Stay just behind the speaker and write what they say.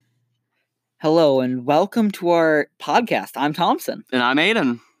Hello and welcome to our podcast. I'm Thompson. And I'm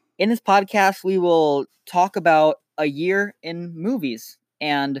Aiden. In this podcast, we will talk about a year in movies.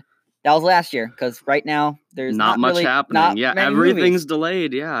 And that was last year, because right now there's not much really, happening. not Yeah, many everything's movies.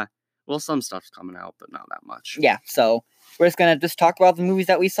 delayed. Yeah. Well, some stuff's coming out, but not that much. Yeah, so we're just going to talk about the movies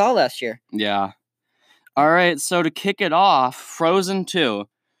that we saw last year. Yeah. All right, so to kick it off, Frozen 2.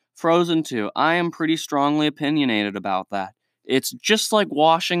 Frozen 2. I am pretty strongly opinionated about that. It's just like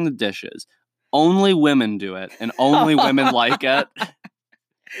washing the dishes. Only women do it, and only women like it.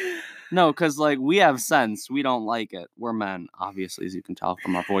 No, because, we have sense. We don't like it. We're men, obviously, as you can tell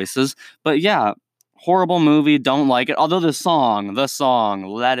from our voices. But, yeah, horrible movie, don't like it. Although the song,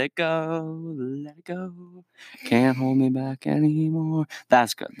 let it go, can't hold me back anymore.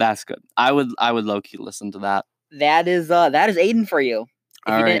 That's good. I would low-key listen to that. That is Aiden for you.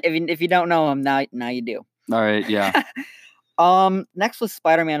 If you don't know him, now you do. All right, yeah. Next was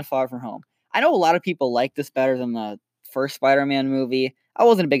Spider-Man Far From Home. I know a lot of people like this better than the first Spider-Man movie. I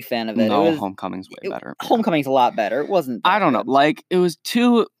wasn't a big fan of it. No, Homecoming's way better. Homecoming's a lot better. It wasn't. I don't know. It was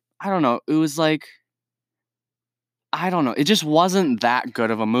too. I don't know. It was I don't know. It just wasn't that good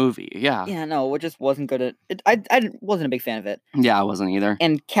of a movie. Yeah. Yeah, no, it just wasn't good at it. I wasn't a big fan of it. Yeah, I wasn't either.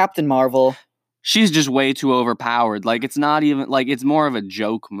 And Captain Marvel. She's just way too overpowered. It's not even it's more of a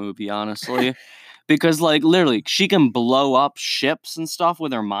joke movie, honestly. Because literally she can blow up ships and stuff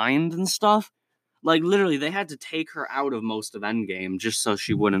with her mind and stuff. Literally they had to take her out of most of Endgame just so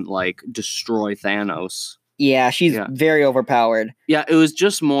she wouldn't destroy Thanos. Yeah, she's very overpowered. Yeah, it was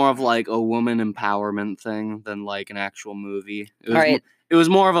just more of a woman empowerment thing than an actual movie. It was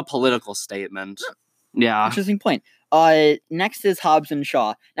more of a political statement. Yeah. Interesting point. Next is Hobbs and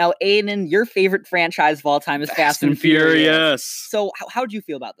Shaw. Now, Aiden, your favorite franchise of all time is Fast and Furious. So, how did you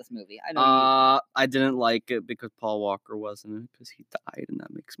feel about this movie? I know I didn't like it because Paul Walker wasn't in it because he died, and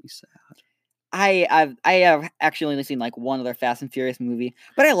that makes me sad. I have actually only seen one other Fast and Furious movie,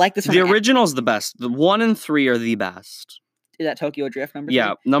 but I like this one. The original's the best. The 1 and 3 are the best. Is that Tokyo Drift number 3?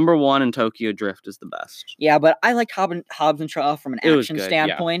 Yeah, number 1 and Tokyo Drift is the best. Yeah, but I liked Hobbs and Shaw from an action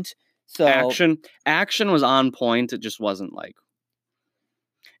standpoint. Yeah. So action was on point. It just wasn't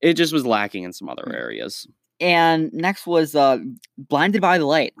it just was lacking in some other areas. And next was Blinded by the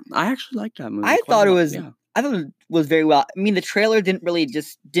Light. I actually liked that movie. I thought it was very well. I mean, the trailer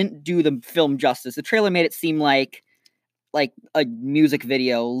didn't do the film justice. The trailer made it seem like a music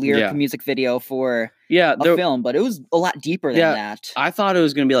video, music video for a film, but it was a lot deeper than that. I thought it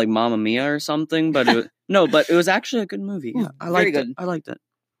was going to be like Mamma Mia or something, but but it was actually a good movie. Yeah, I liked it. I liked it.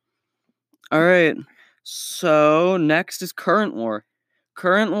 All right. So next is Current War.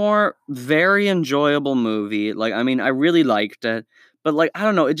 Current War, very enjoyable movie. I really liked it, but I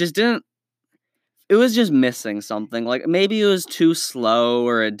don't know, it just didn't. It was just missing something. Maybe it was too slow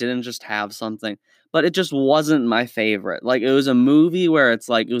or it didn't just have something, but it just wasn't my favorite. It was a movie where it's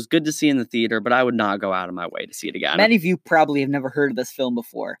it was good to see in the theater, but I would not go out of my way to see it again. Many of you probably have never heard of this film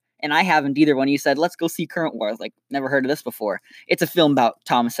before, and I haven't either. When you said, let's go see Current War, I was never heard of this before. It's a film about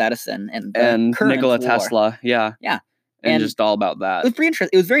Thomas Edison and Nikola Tesla. Yeah. Yeah. And just all about that. It was pretty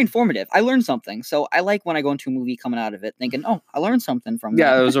interesting. It was very informative. I learned something. So I like when I go into a movie coming out of it thinking, oh, I learned something from that.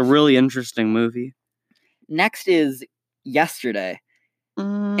 Yeah, it was a really interesting movie. Next is Yesterday.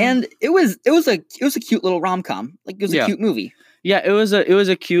 And it was a cute little rom-com. It was a cute movie. Yeah, it was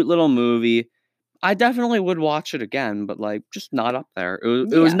a cute little movie. I definitely would watch it again, but just not up there.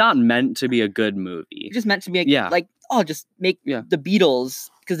 It was not meant to be a good movie. It's just meant to be just make the Beatles,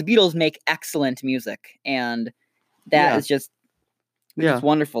 because the Beatles make excellent music, and that is just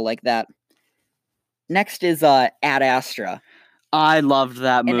wonderful like that. Next is Ad Astra. I loved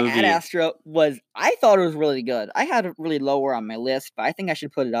that movie. And Ad Astra I thought it was really good. I had it really lower on my list, but I think I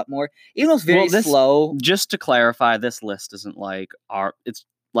should put it up more. Even though it's very slow. Just to clarify, this list isn't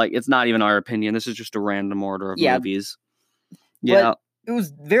it's not even our opinion. This is just a random order of movies. Yeah. But it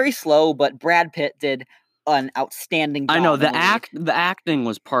was very slow, but Brad Pitt did an outstanding job. I know, the acting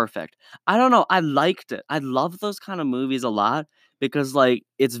was perfect. I don't know, I liked it. I love those kind of movies a lot because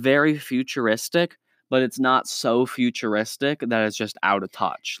it's very futuristic, but it's not so futuristic that it's just out of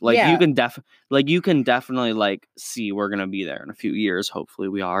touch. You can definitely see we're gonna be there in a few years. Hopefully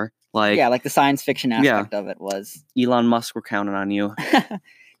we are. The science fiction aspect of it was. Elon Musk, we're counting on you.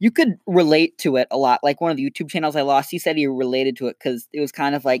 You could relate to it a lot. One of the YouTube channels I lost, he said he related to it because it was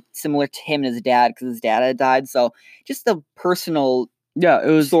kind of similar to him and his dad, because his dad had died. So just the personal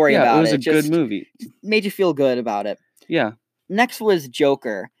story about it. It was a good movie. Made you feel good about it. Yeah. Next was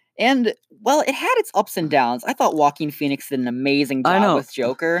Joker. And, well, it had its ups and downs. I thought Joaquin Phoenix did an amazing job with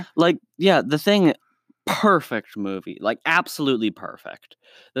Joker. The thing perfect movie, like absolutely perfect.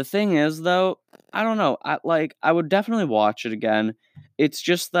 The thing is, though, I don't know. I would definitely watch it again. It's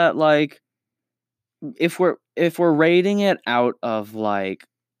just that, like, if we're rating it out of like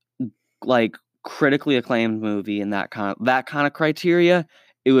critically acclaimed movie and that kind of criteria,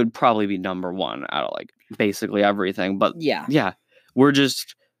 it would probably be number one out of like basically everything. But yeah, we're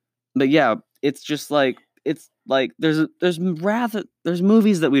just, but yeah, it's just like it's like there's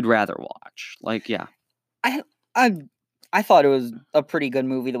movies that we'd rather watch. Like, yeah, I thought it was a pretty good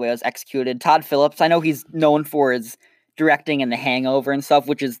movie the way it was executed. Todd Phillips, I know he's known for his directing in The Hangover and stuff,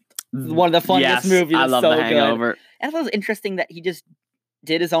 which is one of the funniest movies. I love so The Hangover. Good. And I thought it was interesting that he just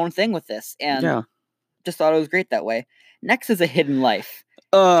did his own thing with this, and just thought it was great that way. Next is A Hidden Life.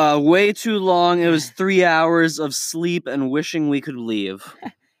 Way too long. It was 3 hours of sleep and wishing we could leave.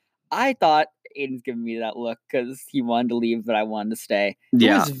 I thought Aiden's giving me that look because he wanted to leave, but I wanted to stay. It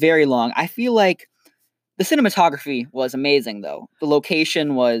was very long. I feel like the cinematography was amazing, though. The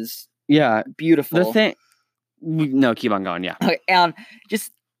location was beautiful. The thing... No, keep on going, yeah. Okay, and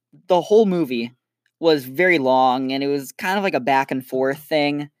just the whole movie was very long, and it was kind of like a back and forth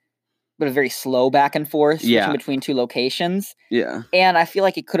thing, but a very slow back and forth switching between two locations. Yeah. And I feel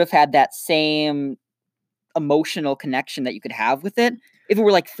like it could have had that same emotional connection that you could have with it if it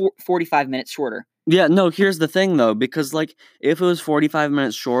were like 45 minutes shorter. Yeah, no, here's the thing, though, because, like, if it was 45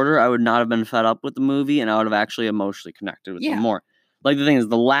 minutes shorter, I would not have been fed up with the movie, and I would have actually emotionally connected with them more. Like, the thing is,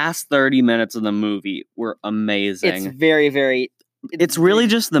 the last 30 minutes of the movie were amazing. It's very, very... It's really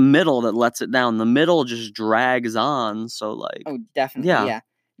just the middle that lets it down. The middle just drags on, so, like... Oh, definitely, yeah.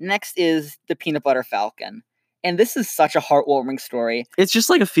 Next is The Peanut Butter Falcon. And this is such a heartwarming story. It's just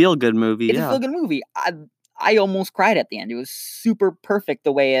like a feel-good movie, It's a feel-good movie. I almost cried at the end. It was super perfect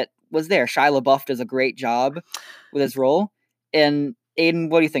the way it was there. Shia LaBeouf does a great job with his role. And Aiden,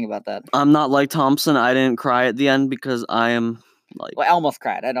 what do you think about that? I'm not like Thompson. I didn't cry at the end because I am like... Well, I almost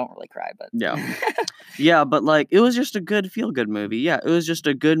cried. I don't really cry, but... Yeah. Yeah, but like, it was just a good feel-good movie. Yeah, it was just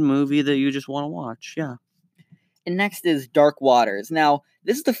a good movie that you just want to watch. Yeah. And next is Dark Waters. Now,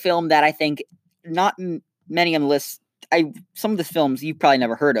 this is the film that I think not many on the list... some of the films you've probably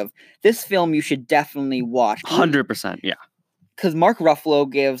never heard of. This film you should definitely watch. 100%, yeah. Because Mark Ruffalo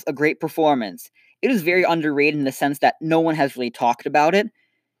gives a great performance. It is very underrated in the sense that no one has really talked about it.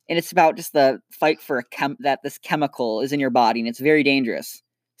 And it's about just the fight for that this chemical is in your body, and it's very dangerous.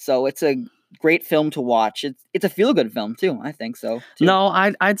 So it's a great film to watch. It's a feel-good film, too. I think so, too. No,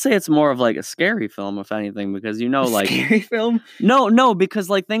 I'd say it's more of like a scary film, if anything, because like... Scary film? No, because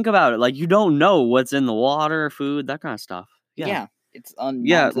like, think about it. Like, you don't know what's in the water, food, that kind of stuff. Yeah. It's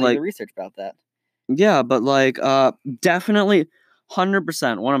like research about that. Yeah, but like, definitely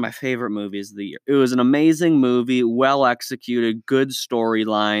 100% one of my favorite movies of the year. It was an amazing movie, well executed, good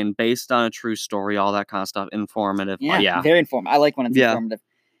storyline, based on a true story, all that kind of stuff, informative. Yeah, very informative. I like when it's informative.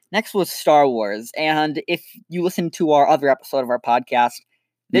 Next was Star Wars, and if you listen to our other episode of our podcast,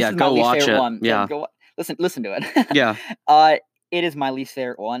 this is my least favorite one. Yeah, go listen to it. Yeah. It is my least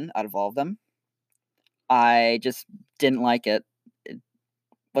favorite one out of all of them. I just didn't like it.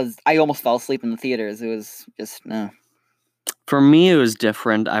 I almost fell asleep in the theaters. It was just no. For me, it was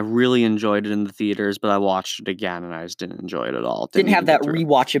different. I really enjoyed it in the theaters, but I watched it again and I just didn't enjoy it at all. Didn't have that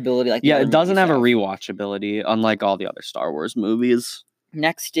rewatchability like it doesn't have a rewatchability, unlike all the other Star Wars movies.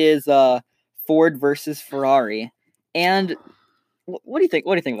 Next is Ford versus Ferrari, and what do you think?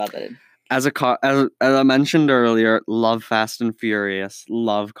 What do you think about that? As I mentioned earlier, love Fast and Furious,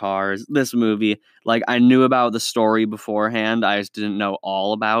 love cars. This movie, like, I knew about the story beforehand. I just didn't know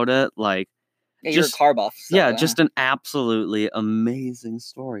all about it. Like, you're a car buff. So, just an absolutely amazing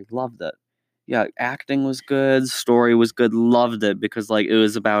story. Loved it. Yeah, acting was good, story was good. Loved it because like it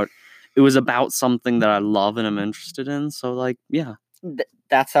was about something that I love and I'm interested in. So like, yeah.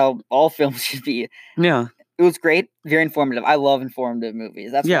 That's how all films should be. Yeah. It was great, very informative. I love informative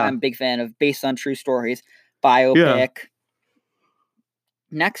movies. That's why I'm a big fan of based on true stories, biopic. Yeah.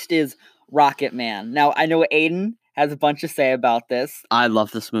 Next is Rocket Man. Now, I know Aiden has a bunch to say about this. I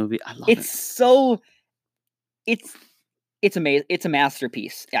love this movie. I love it. It's amazing. It's a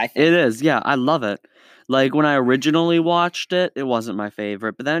masterpiece, I think. It is, yeah. I love it. Like, when I originally watched it, it wasn't my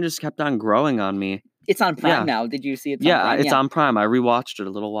favorite, but then it just kept on growing on me. It's on Prime now. Did you see it? It's on Prime. I rewatched it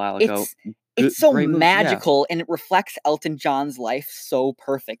a little while ago. It's so magical, and it reflects Elton John's life so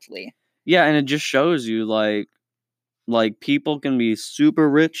perfectly. Yeah, and it just shows you, like people can be super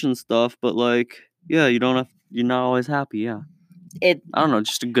rich and stuff, but, like, yeah, you're not always happy, yeah. I don't know,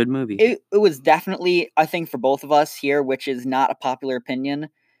 just a good movie. It was definitely, I think, for both of us here, which is not a popular opinion,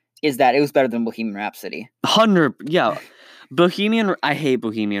 is that it was better than Bohemian Rhapsody. 100, yeah. I hate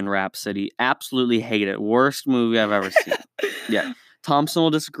Bohemian Rhapsody. Absolutely hate it. Worst movie I've ever seen. Yeah. Thompson will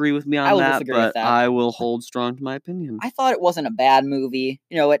disagree with me on that, but I will hold strong to my opinion. I thought it wasn't a bad movie.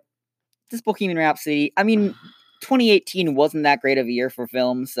 You know what? This Bohemian Rhapsody, I mean, 2018 wasn't that great of a year for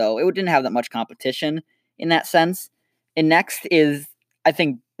film, so it didn't have that much competition in that sense. And next is, I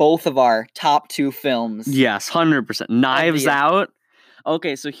think, both of our top 2 films. Yes, 100%. Knives Out.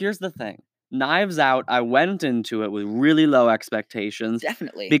 Okay, so here's the thing. Knives Out, I went into it with really low expectations.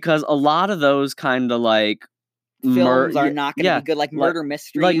 Definitely. Because a lot of those kind of like films are not going to be good, like Murder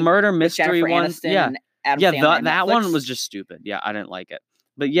Mystery. Like Murder Mystery ones. And Adam Sandler that one was just stupid. Yeah, I didn't like it.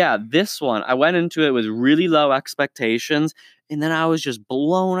 But yeah, this one, I went into it with really low expectations, and then I was just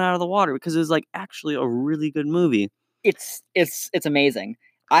blown out of the water because it was like actually a really good movie. It's amazing.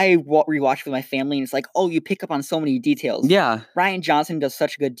 I rewatched with my family, and it's like, oh, you pick up on so many details. Yeah. Rian Johnson does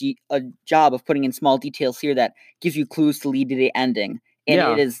such a good job of putting in small details here that gives you clues to lead to the ending. And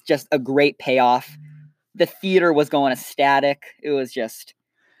it is just a great payoff. The theater was going ecstatic. It was just...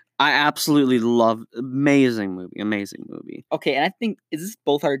 I absolutely love... Amazing movie. Okay, and I think... Is this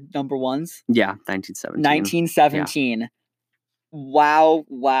both our number ones? Yeah, 1917. 1917. Yeah.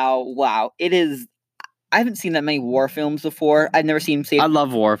 Wow. It is... I haven't seen that many war films before. I've never seen... I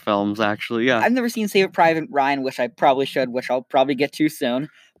love war films, actually, yeah. I've never seen Saving Private Ryan, which I probably should, which I'll probably get to soon.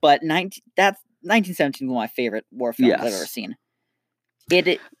 But 1917 is one of my favorite war films I've ever seen.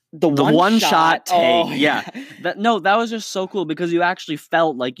 The one shot take. Oh, yeah. That was just so cool because you actually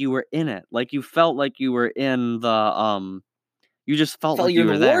felt like you were in it. Like you felt like you were in the you just felt like you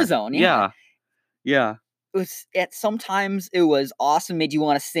were in the war zone. Yeah. Sometimes it was awesome, made you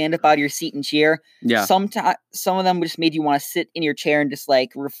want to stand up out of your seat and cheer. Yeah. Some of them just made you want to sit in your chair and just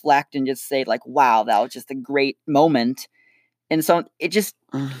like reflect and just say like, wow, that was just a great moment. And so it just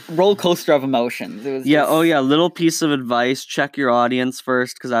roller coaster of emotions. It was Little piece of advice: check your audience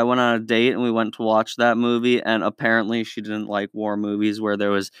first, because I went on a date and we went to watch that movie, and apparently she didn't like war movies where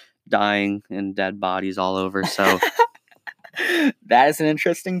there was dying and dead bodies all over. So that is an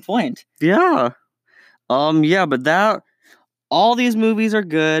interesting point. Yeah. But all these movies are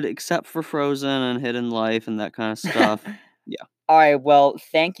good except for Frozen and Hidden Life and that kind of stuff. Yeah. All right. Well,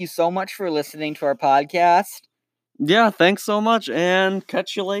 thank you so much for listening to our podcast. Yeah, thanks so much, and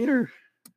catch you later.